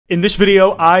In this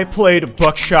video, I played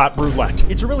Buckshot Roulette.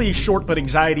 It's a really short but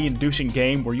anxiety-inducing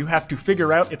game where you have to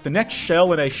figure out if the next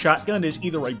shell in a shotgun is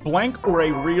either a blank or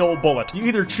a real bullet. You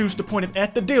either choose to point it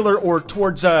at the dealer or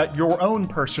towards your own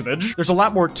personage. There's a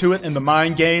lot more to it, and the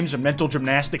mind games and mental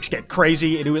gymnastics get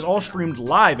crazy. It was all streamed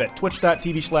live at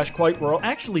twitch.tv/Kwote, where I'll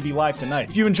actually be live tonight.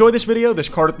 If you enjoy this video, this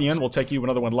card at the end will take you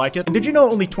another one like it. And did you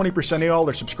know only 20% of y'all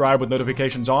are subscribed with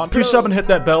notifications on? If you sub and hit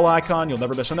that bell icon, you'll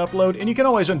never miss an upload, and you can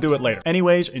always undo it later.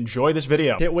 Anyways, enjoy this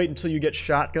video. Can't wait until you get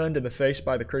shotgunned in the face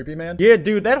by the creepy man. Yeah,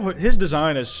 dude, his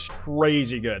design is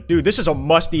crazy good. Dude, this is a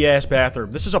musty-ass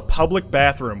bathroom. This is a public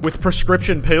bathroom with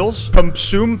prescription pills.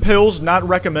 Consume pills not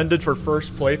recommended for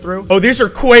first playthrough. Oh, these are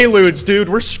Quaaludes, dude.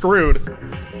 We're screwed.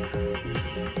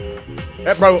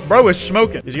 That bro is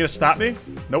smoking. Is he gonna stop me?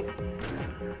 Nope.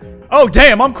 Oh,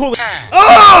 damn, I'm cool.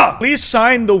 Ah! Please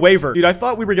sign the waiver. Dude, I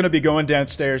thought we were gonna be going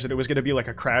downstairs and it was gonna be like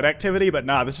a crowd activity, but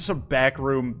nah, this is some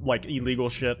backroom, like, illegal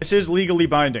shit. This is legally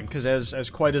binding, because as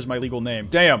Kwote is my legal name.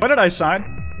 Damn, what did I sign?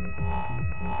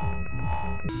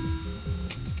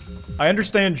 I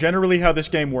understand generally how this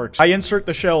game works. I insert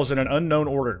the shells in an unknown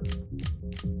order.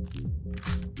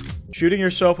 Shooting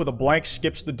yourself with a blank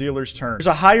skips the dealer's turn. There's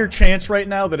a higher chance right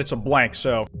now that it's a blank,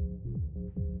 so...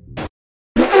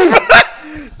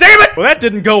 Damn it! Well, that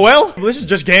didn't go well. This is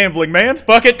just gambling, man.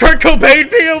 Fuck it, Kurt Cobain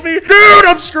POV. Dude,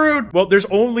 I'm screwed. Well, there's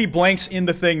only blanks in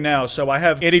the thing now, so I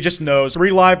have, and he just knows.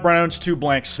 3 live rounds, 2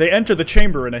 blanks. They enter the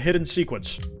chamber in a hidden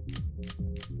sequence.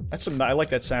 That's some, I like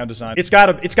that sound design. It's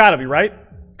gotta be, right?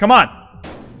 Come on.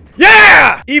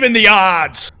 Yeah! Even the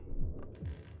odds.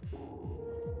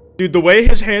 Dude, the way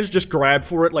his hands just grab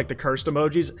for it like the cursed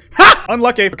emojis. Ha!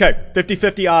 Unlucky. Okay,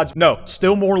 50-50 odds. No,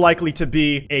 still more likely to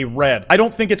be a red. I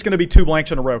don't think it's gonna be 2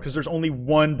 blanks in a row because there's only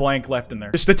 1 blank left in there.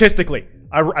 Statistically,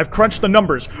 I've crunched the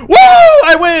numbers. Woo!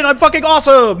 I win! I'm fucking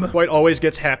awesome! Kwote always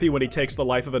gets happy when he takes the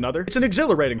life of another. It's an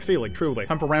exhilarating feeling, truly.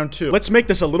 Time for round 2. Let's make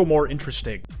this a little more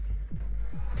interesting.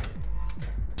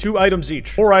 2 items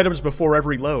each. 4 items before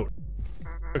every load.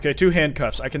 Okay, 2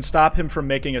 handcuffs. I can stop him from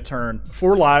making a turn.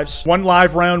 4 lives. 1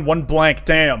 live round, 1 blank.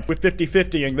 Damn. With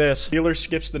 50-50ing this. Dealer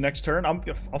skips the next turn.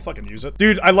 I'll fucking use it.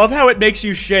 Dude, I love how it makes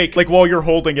you shake, like, while you're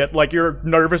holding it. Like, you're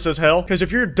nervous as hell. Because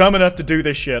if you're dumb enough to do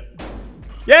this shit.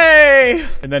 Yay!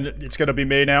 And then it's gonna be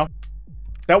me now.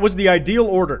 That was the ideal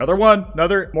order. Another one.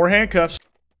 More handcuffs.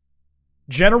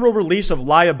 General release of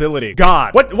liability.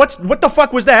 God. What the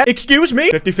fuck was that? Excuse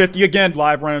me? 50-50 again.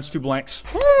 Live rounds, 2 blanks.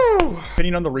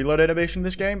 Opinion on the reload animation in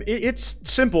this game? It's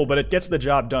simple, but it gets the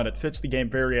job done. It fits the game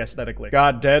very aesthetically.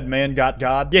 God dead, man got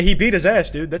God. Yeah, he beat his ass,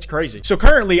 dude. That's crazy. So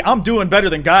currently, I'm doing better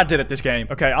than God did at this game.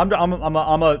 Okay, I'm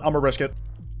a risk it.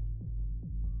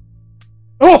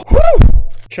 Oh! Whew!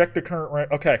 Check the current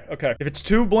rank. Okay. If it's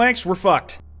 2 blanks, we're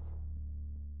fucked.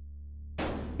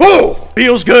 Oh!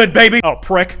 Feels good, baby. Oh,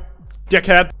 prick.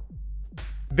 Dickhead.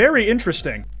 Very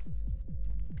interesting.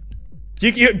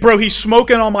 Bro, he's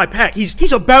smoking on my pack.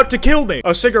 He's about to kill me.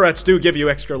 Oh, cigarettes do give you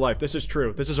extra life. This is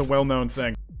true. This is a well-known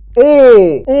thing.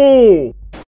 Oh!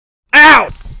 Ow!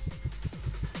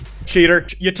 Cheater.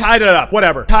 You tied it up.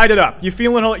 Whatever. Tied it up. You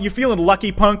feeling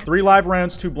lucky, punk? 3 live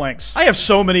rounds, 2 blanks. I have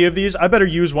so many of these. I better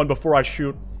use one before I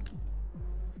shoot.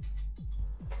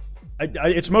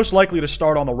 It's most likely to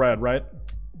start on the red, right?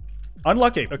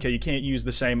 Unlucky. Okay, you can't use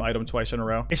the same item twice in a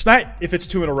row. It's not if it's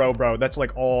 2 in a row, bro. That's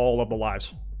like all of the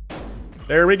lives.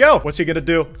 There we go. What's he gonna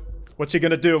do? What's he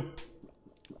gonna do?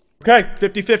 Okay,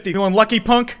 50-50. Feeling lucky,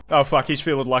 punk? Oh, fuck. He's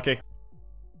feeling lucky.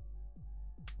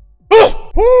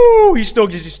 Oh! Woo! He still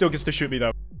gets to shoot me,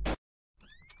 though.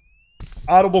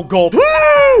 Audible gulp.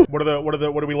 Woo! What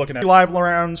are we looking at? 3 live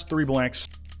rounds, 3 blanks.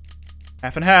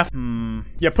 Half and half.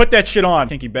 Yeah, put that shit on.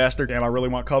 Kinky bastard. Damn, I really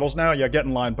want cuddles now? Yeah, get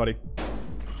in line, buddy.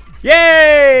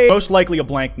 Yay! Most likely a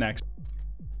blank next.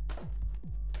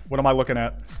 What am I looking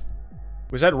at?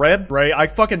 Was that red? Gray? I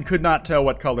fucking could not tell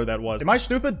what color that was. Am I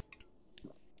stupid?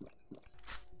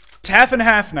 It's half and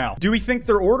half now. Do we think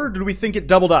they're ordered, or do we think it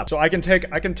doubled up? So I can take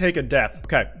a death.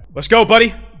 Okay. Let's go,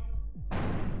 buddy.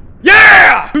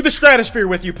 Yeah! To the stratosphere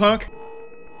with you, punk.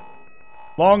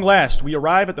 Long last, we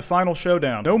arrive at the final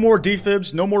showdown. No more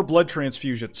defibs, no more blood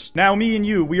transfusions. Now me and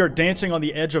you, we are dancing on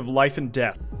the edge of life and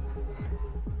death.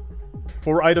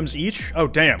 4 items each? Oh,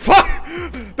 damn. Fuck!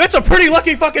 That's a pretty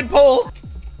lucky fucking pull!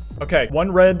 Okay,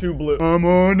 1 red, 2 blue. I'm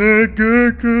on a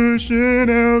good cushion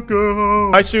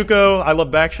alcohol. Hi, Suko. I love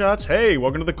backshots. Hey,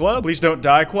 welcome to the club. Please don't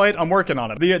die quite. I'm working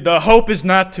on it. The hope is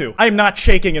not to. I'm not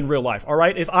shaking in real life,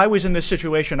 alright? If I was in this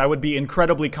situation, I would be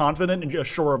incredibly confident and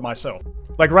sure of myself.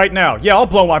 Like right now. Yeah, I'll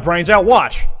blow my brains out.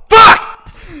 Watch. Fuck!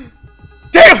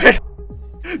 Damn it!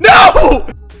 No!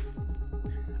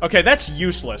 Okay, that's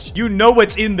useless. You know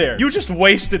what's in there. You just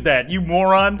wasted that, you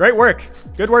moron. Great work.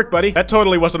 Good work, buddy. That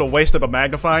totally wasn't a waste of a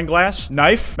magnifying glass.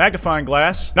 Knife. Magnifying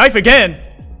glass. Knife again.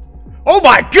 Oh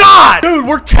my god! Dude,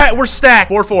 we're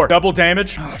stacked. 4-4. Double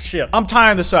damage. Oh, shit. I'm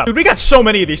tying this up. Dude, we got so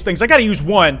many of these things. I gotta use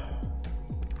one.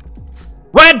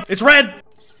 Red! It's red!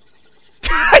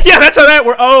 Yeah, that's how that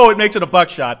works. Oh, it makes it a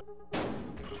buckshot.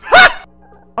 Ha!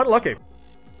 Unlucky.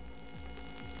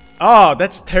 Oh,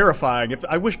 that's terrifying.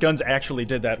 I wish guns actually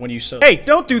did that when you so— Hey,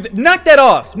 don't do that. Knock that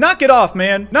off. Knock it off,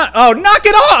 man. Knock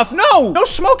it off! No! No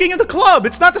smoking in the club!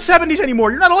 It's not the 70s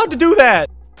anymore. You're not allowed to do that.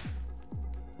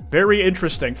 Very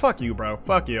interesting. Fuck you, bro.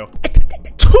 Fuck you.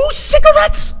 2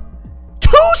 cigarettes?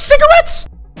 2 cigarettes?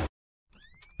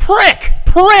 Prick!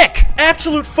 Prick!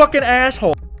 Absolute fucking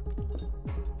asshole.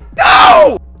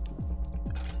 No!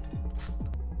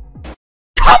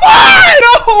 Come on!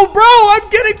 No, bro! I'm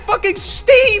getting fucking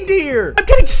steamed here! I'm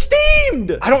getting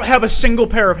steamed! I don't have a single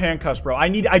pair of handcuffs, bro.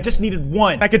 I just needed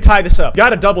one. I could tie this up.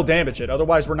 Gotta double damage it,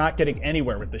 otherwise we're not getting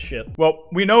anywhere with this shit. Well,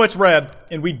 we know it's red,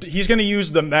 and he's gonna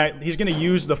use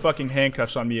the fucking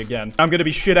handcuffs on me again. I'm gonna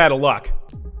be shit out of luck.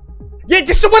 Yeah,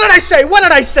 so what did I say? What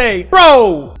did I say?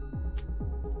 Bro!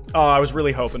 Oh, I was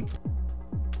really hoping.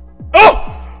 Oh!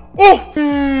 Oh!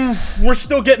 We're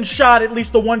still getting shot at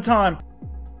least the one time.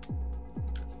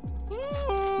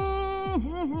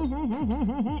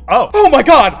 Oh. Oh my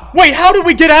god! Wait, how did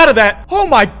we get out of that? Oh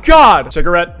my god!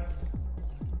 Cigarette.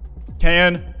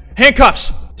 Can.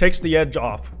 Handcuffs! Takes the edge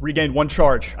off. Regained 1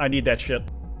 charge. I need that shit.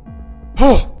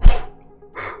 Oh.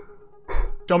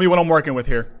 Show me what I'm working with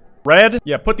here. Red?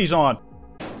 Yeah, put these on.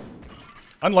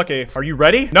 Unlucky. Are you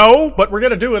ready? No, but we're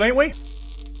gonna do it, ain't we?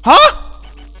 Huh?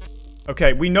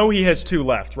 Okay, we know he has 2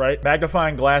 left, right?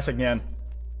 Magnifying glass again.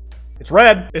 It's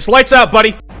red. It's lights out,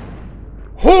 buddy.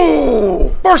 Ooh!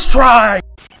 First try!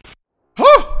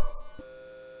 Huh?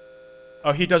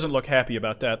 Oh, he doesn't look happy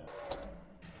about that.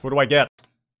 What do I get?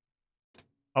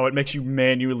 Oh, it makes you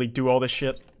manually do all this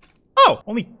shit. Oh,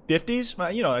 only 50s?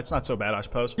 Well, you know, it's not so bad, I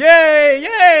suppose. Yay!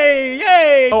 Yay!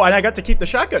 Yay! Oh, and I got to keep the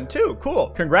shotgun, too. Cool.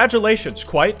 Congratulations,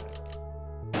 Kwote.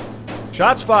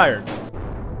 Shots fired.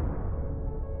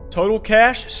 Total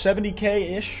cash,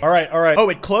 70K-ish. All right, all right. Oh,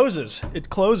 it closes. It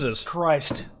closes.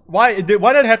 Christ. Why did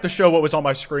I have to show what was on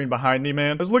my screen behind me,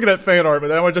 man? I was looking at fan art, but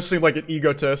that one just seemed like an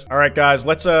egotist. All right, guys,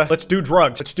 let's do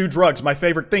drugs. Let's do drugs. My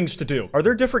favorite things to do. Are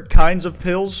there different kinds of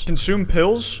pills? Consume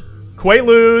pills?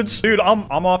 Quaaludes. Dude,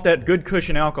 I'm off that good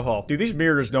cushion alcohol. Dude, these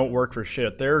mirrors don't work for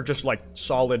shit. They're just like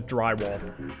solid drywall.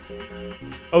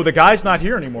 Oh, the guy's not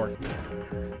here anymore.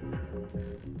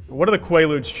 What do the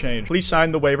Quaaludes change? Please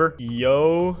sign the waiver.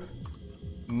 Yo,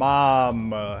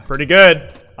 mom. Pretty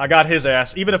good. I got his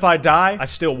ass. Even if I die, I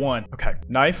still won. Okay,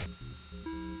 knife.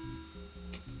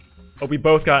 Oh, we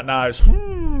both got knives.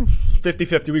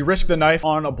 50-50. We risk the knife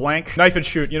on a blank. Knife and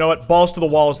shoot. You know what? Balls to the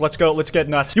walls. Let's go. Let's get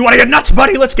nuts. You want to get nuts,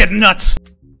 buddy? Let's get nuts.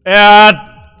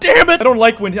 Damn it!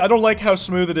 I don't like how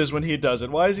smooth it is when he does it.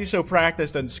 Why is he so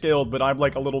practiced and skilled, but I'm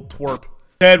like a little twerp?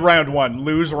 Dead round 1.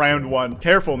 Lose round 1.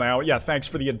 Careful now. Yeah, thanks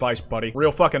for the advice, buddy.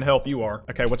 Real fucking help you are.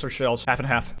 Okay, what's our shells? Half and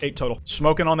half. 8 total.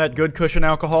 Smoking on that good cushion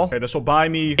alcohol. Okay, this will buy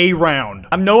me a round.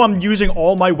 I know I'm using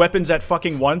all my weapons at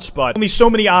fucking once, but only so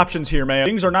many options here, man.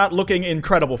 Things are not looking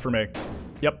incredible for me.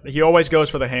 Yep, he always goes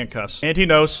for the handcuffs. And he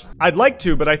knows. I'd like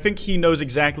to, but I think he knows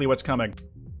exactly what's coming.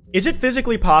 Is it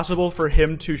physically possible for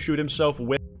him to shoot himself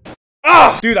with—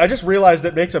 Ah! Dude, I just realized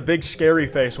it makes a big scary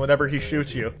face whenever he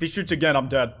shoots you. If he shoots again, I'm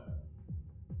dead.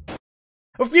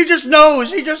 If he just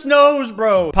knows,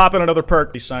 bro. Pop in another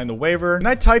perk. He signed the waiver. Can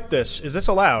I type this? Is this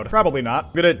allowed? Probably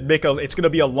not. I'm gonna make it's gonna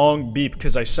be a long beep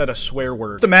because I said a swear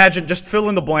word. Just imagine, just fill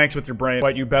in the blanks with your brain.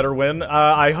 But you better win.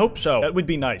 I hope so. That would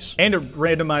be nice. And it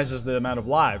randomizes the amount of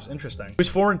lives. Interesting. It was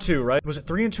 4 and 2, right? Was it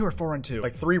 3 and 2 or 4 and 2?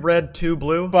 Like 3 red, 2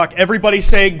 blue? Fuck, everybody's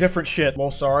saying different shit. Well,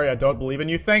 sorry, I don't believe in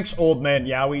you. Thanks, old man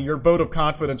Yowie. Your vote of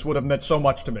confidence would have meant so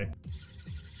much to me.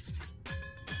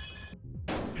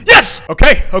 Yes!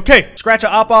 Okay, okay. Scratch a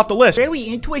op off the list. Very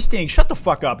interesting. Shut the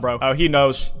fuck up, bro. Oh, he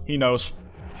knows. He knows.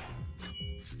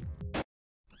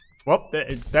 Well,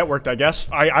 that worked, I guess.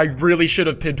 I really should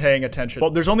have been paying attention. Well,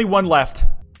 there's only 1 left.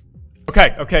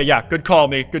 Okay, okay, yeah. Good call,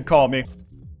 me. Good call, me.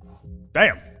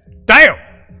 Damn. Damn!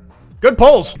 Good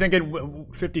pulls. Thinking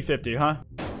 50-50, huh?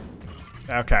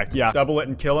 Okay, yeah. Double it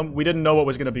and kill him. We didn't know what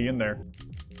was gonna be in there.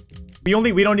 We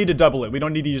don't need to double it. We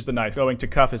don't need to use the knife. Going to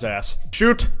cuff his ass.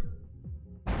 Shoot!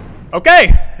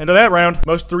 Okay, end of that round.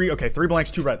 Most 3, okay, 3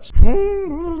 blanks, 2 reds.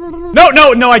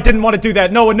 No, I didn't want to do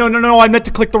that. No, I meant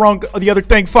to click the other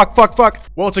thing. Fuck.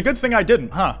 Well, it's a good thing I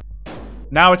didn't, huh?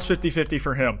 Now it's 50-50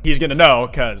 for him. He's gonna know,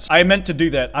 cause I meant to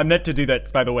do that. I meant to do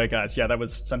that, by the way, guys. Yeah, that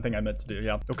was something I meant to do,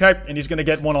 yeah. Okay, and he's gonna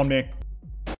get one on me.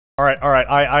 All right.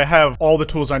 I have all the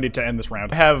tools I need to end this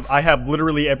round. I have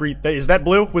literally is that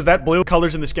blue? Was that blue?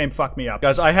 Colors in this game fuck me up.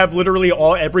 Guys, I have literally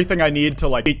everything I need to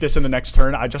like beat this in the next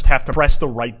turn. I just have to press the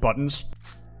right buttons.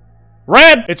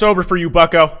 Red! It's over for you,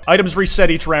 bucko. Items reset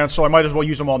each round, so I might as well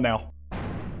use them all now.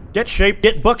 Get shaped,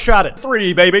 get buckshotted.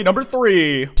 3, baby, number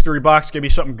 3. Mystery box, give me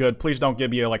something good. Please don't give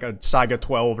me like a Saga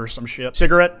 12 or some shit.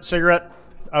 Cigarette.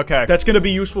 Okay, that's gonna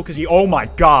be useful because oh my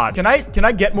god. Can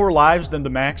I get more lives than the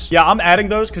max? Yeah, I'm adding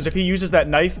those because if he uses that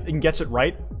knife and gets it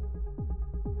right.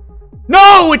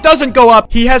 No, it doesn't go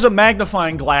up. He has a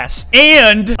magnifying glass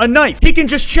and a knife. He can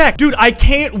just check. Dude, I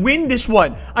can't win this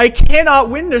one. I cannot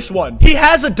win this one. He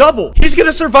has a double. He's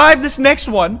gonna survive this next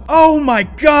one. Oh my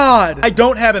god. I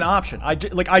don't have an option. I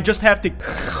just have to.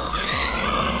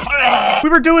 We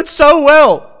were doing so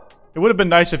well. It would have been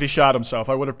nice if he shot himself.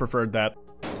 I would have preferred that.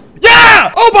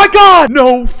 Yeah! Oh my god!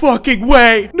 No fucking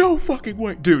way! No fucking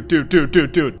way. Dude.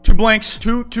 2 blanks,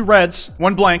 two reds,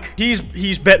 1 blank.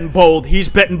 He's betting bold. He's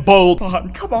betting bold. Come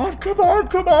on.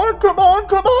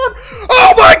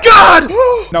 Oh my god!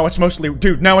 Now it's mostly,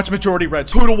 dude, now it's majority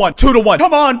reds. 2 to 1.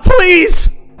 Come on, please!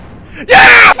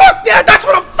 Yeah! Fuck that! That's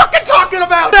what I'm fucking talking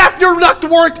about! After luck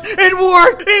worked! It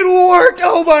worked!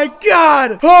 Oh my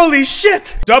god! Holy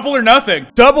shit! Double or nothing.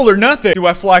 Do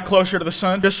I fly closer to the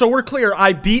sun? Just so we're clear,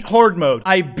 I beat hard mode.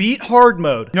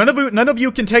 None of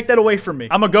you can take that away from me.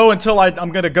 I'm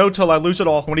gonna go till I lose it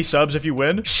all. 20 subs if you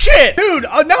win. Shit! Dude,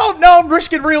 now I'm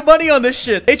risking real money on this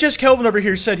shit. HS Kelvin over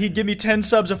here said he'd give me 10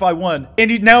 subs if I won.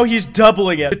 And now he's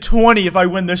doubling it to 20 if I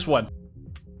win this one.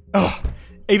 Ugh.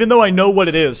 Even though I know what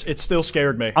it is, it still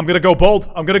scared me. I'm gonna go bold.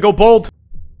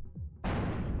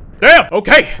 Damn!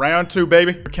 Okay. Round 2,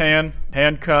 baby. Can,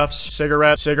 handcuffs,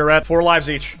 cigarette. 4 lives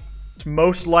each. It's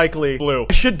most likely blue.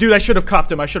 I should have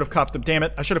cuffed him. Damn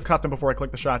it. I should have cuffed him before I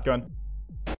clicked the shotgun.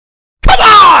 Come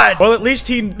on! Well, at least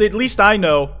I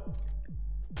know.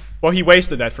 Well, he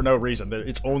wasted that for no reason.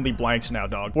 It's only blanks now,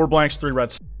 dog. 4 blanks, 3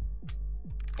 reds.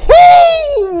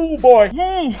 Woo, boy.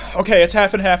 Okay, it's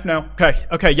half and half now.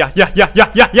 Okay, yeah. Damn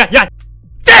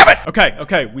it!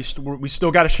 Okay, we still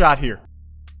got a shot here.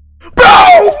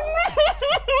 Bro!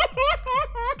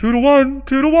 2 to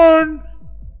 1.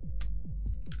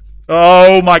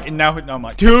 Oh my, now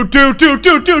my. Dude,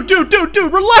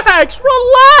 relax!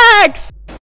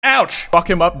 Ouch! Fuck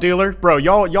him up, dealer. Bro,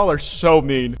 y'all are so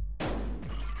mean.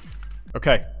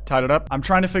 Okay. Tied it up. I'm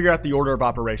trying to figure out the order of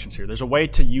operations here. There's a way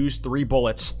to use 3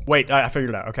 bullets. Wait, I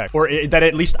figured it out. Okay. Or that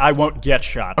at least I won't get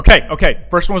shot. Okay.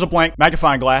 First one was a blank.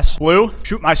 Magnifying glass. Blue.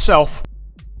 Shoot myself.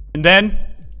 And then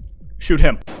shoot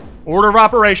him. Order of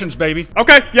operations, baby.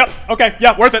 Okay. Yep. Okay.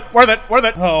 Yeah. Worth it.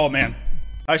 Oh, man.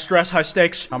 High stress, high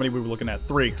stakes. How many we were looking at?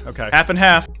 3. Okay. Half and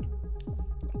half.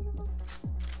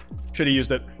 Should have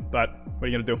used it, but what are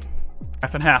you gonna do?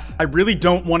 Half and half. I really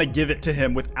don't want to give it to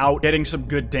him without getting some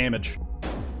good damage.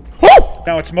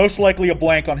 Now, it's most likely a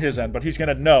blank on his end, but he's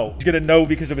gonna know. He's gonna know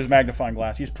because of his magnifying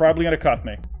glass. He's probably gonna cuff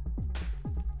me.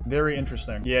 Very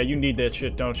interesting. Yeah, you need that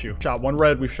shit, don't you? Shot 1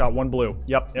 red, we've shot 1 blue.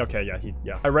 Yep, okay, yeah.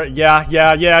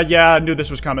 Yeah, I knew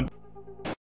this was coming.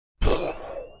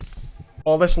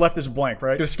 All that's left is a blank,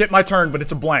 right? Gonna skip my turn, but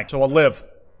it's a blank, so I'll live.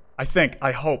 I think,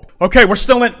 I hope. Okay, we're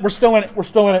still in it.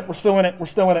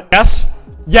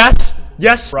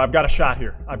 Yes! Bro, I've got a shot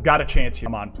here. I've got a chance here.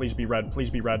 Come on, please be red,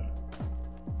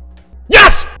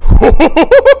 Yes!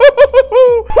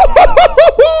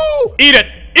 Eat it!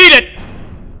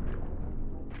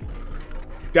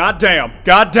 Goddamn.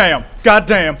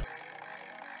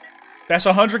 That's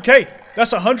 100K.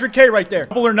 That's 100K right there.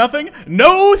 Double or nothing?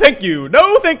 No, thank you.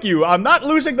 I'm not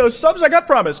losing those subs I got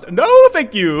promised. No,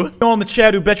 thank you. All in the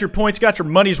chat who bet your points got your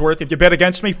money's worth. If you bet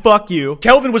against me, fuck you.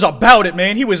 Kelvin was about it,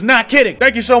 man. He was not kidding.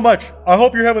 Thank you so much. I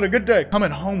hope you're having a good day.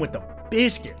 Coming home with the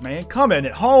biscuit, man. Coming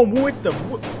home with the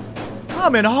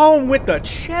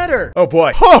cheddar. Oh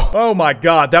boy. Oh my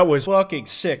god, that was fucking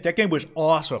sick. That game was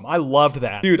awesome. I loved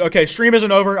that. Dude, okay, stream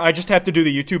isn't over. I just have to do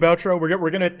the YouTube outro.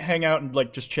 We're gonna hang out and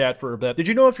like just chat for a bit. Did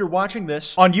you know if you're watching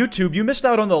this on YouTube, you missed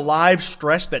out on the live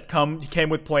stress that came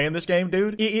with playing this game,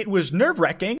 dude? It was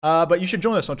nerve-wracking, but you should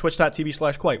join us on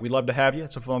twitch.tv/Kwote. We'd love to have you.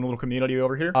 It's a fun little community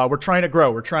over here. We're trying to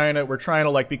grow. We're trying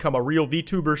to like become a real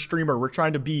VTuber streamer. We're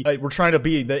trying to be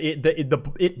the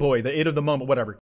it boy, the it of the moment, whatever.